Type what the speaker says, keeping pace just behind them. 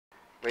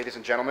Ladies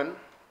and gentlemen,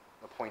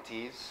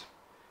 appointees,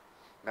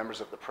 members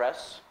of the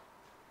press,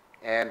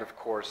 and of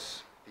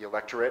course the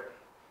electorate,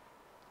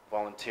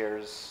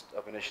 volunteers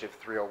of Initiative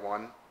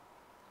 301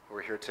 who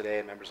are here today,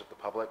 and members of the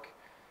public.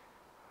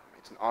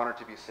 It's an honor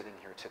to be sitting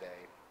here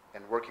today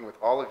and working with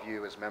all of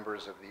you as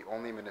members of the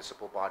only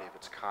municipal body of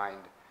its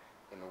kind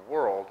in the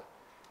world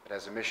that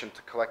has a mission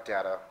to collect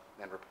data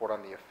and report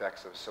on the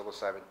effects of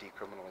psilocybin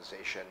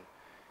decriminalization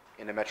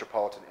in a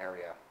metropolitan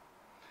area.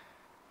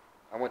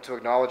 I want to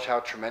acknowledge how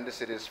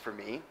tremendous it is for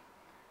me,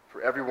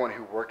 for everyone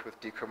who worked with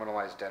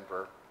Decriminalize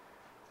Denver,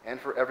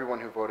 and for everyone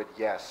who voted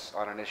yes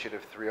on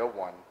Initiative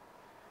 301,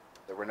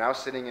 that we're now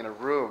sitting in a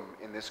room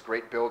in this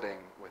great building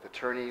with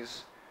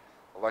attorneys,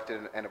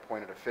 elected and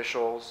appointed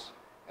officials,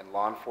 and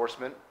law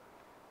enforcement,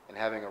 and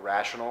having a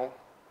rational,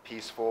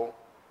 peaceful,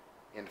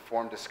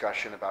 informed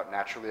discussion about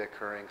naturally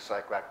occurring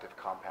psychoactive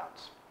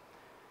compounds,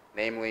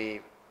 namely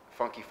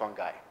funky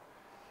fungi,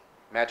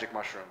 magic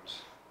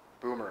mushrooms,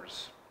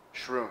 boomers,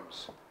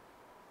 shrooms,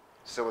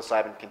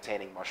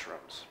 psilocybin-containing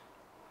mushrooms.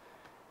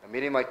 A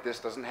meeting like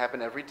this doesn't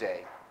happen every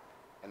day,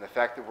 and the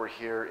fact that we're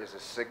here is a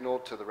signal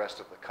to the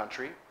rest of the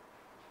country,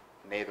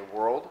 nay, the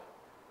world,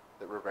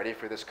 that we're ready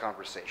for this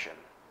conversation.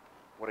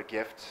 What a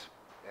gift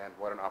and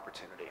what an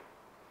opportunity.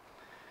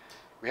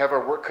 We have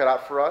our work cut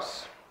out for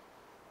us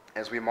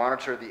as we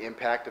monitor the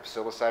impact of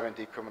psilocybin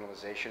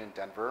decriminalization in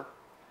Denver,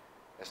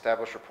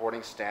 establish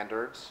reporting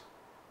standards,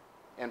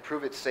 and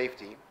prove its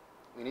safety.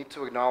 We need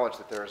to acknowledge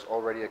that there is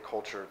already a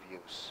culture of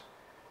use,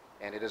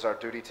 and it is our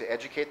duty to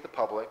educate the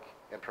public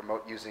and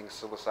promote using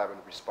psilocybin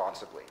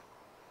responsibly.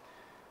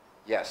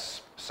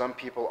 Yes, some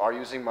people are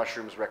using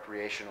mushrooms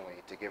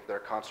recreationally to give their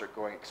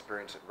concert-going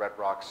experience at Red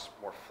Rocks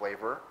more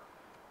flavor,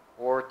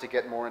 or to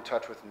get more in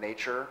touch with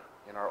nature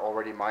in our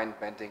already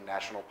mind-bending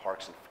national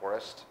parks and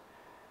forests.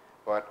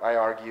 But I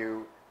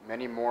argue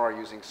many more are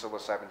using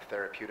psilocybin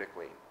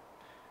therapeutically,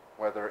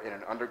 whether in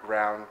an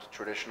underground,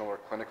 traditional, or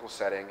clinical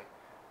setting,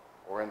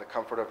 or in the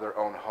comfort of their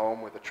own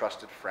home with a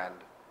trusted friend,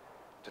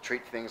 to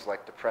treat things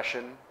like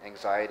depression,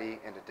 anxiety,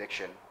 and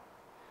addiction,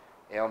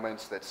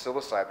 ailments that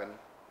psilocybin,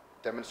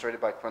 demonstrated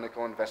by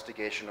clinical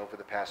investigation over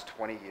the past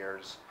 20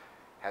 years,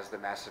 has the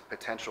massive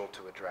potential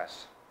to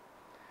address.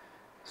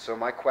 So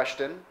my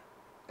question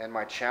and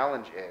my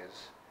challenge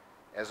is,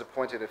 as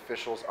appointed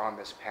officials on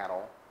this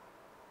panel,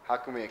 how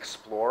can we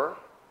explore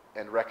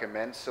and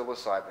recommend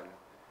psilocybin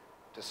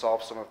to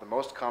solve some of the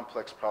most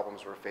complex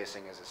problems we're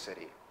facing as a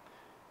city,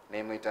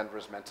 namely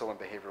Denver's mental and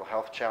behavioral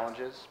health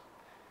challenges,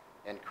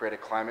 and create a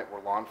climate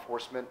where law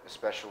enforcement,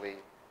 especially,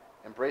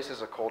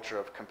 embraces a culture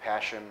of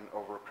compassion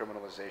over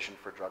criminalization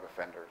for drug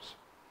offenders.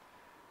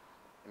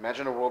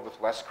 Imagine a world with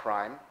less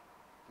crime,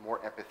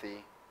 more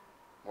empathy,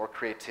 more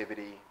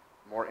creativity,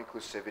 more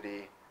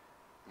inclusivity,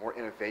 more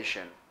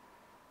innovation,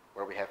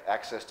 where we have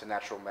access to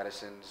natural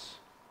medicines,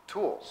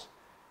 tools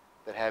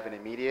that have an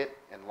immediate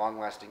and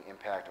long-lasting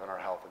impact on our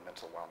health and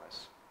mental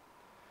wellness.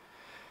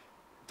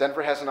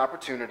 Denver has an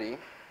opportunity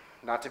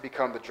not to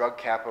become the drug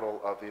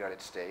capital of the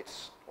United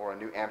States, or a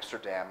new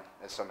Amsterdam,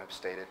 as some have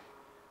stated,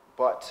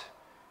 but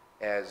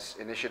as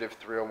Initiative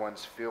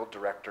 301's field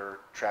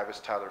director,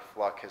 Travis Tyler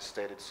Fluck, has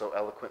stated so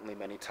eloquently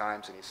many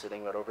times, and he's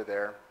sitting right over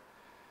there,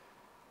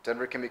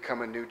 Denver can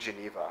become a new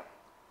Geneva,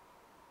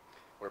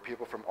 where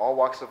people from all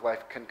walks of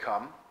life can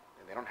come,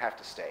 and they don't have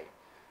to stay,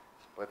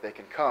 but they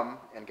can come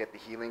and get the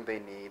healing they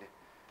need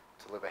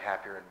to live a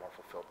happier and more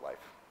fulfilled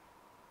life.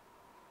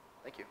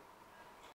 Thank you.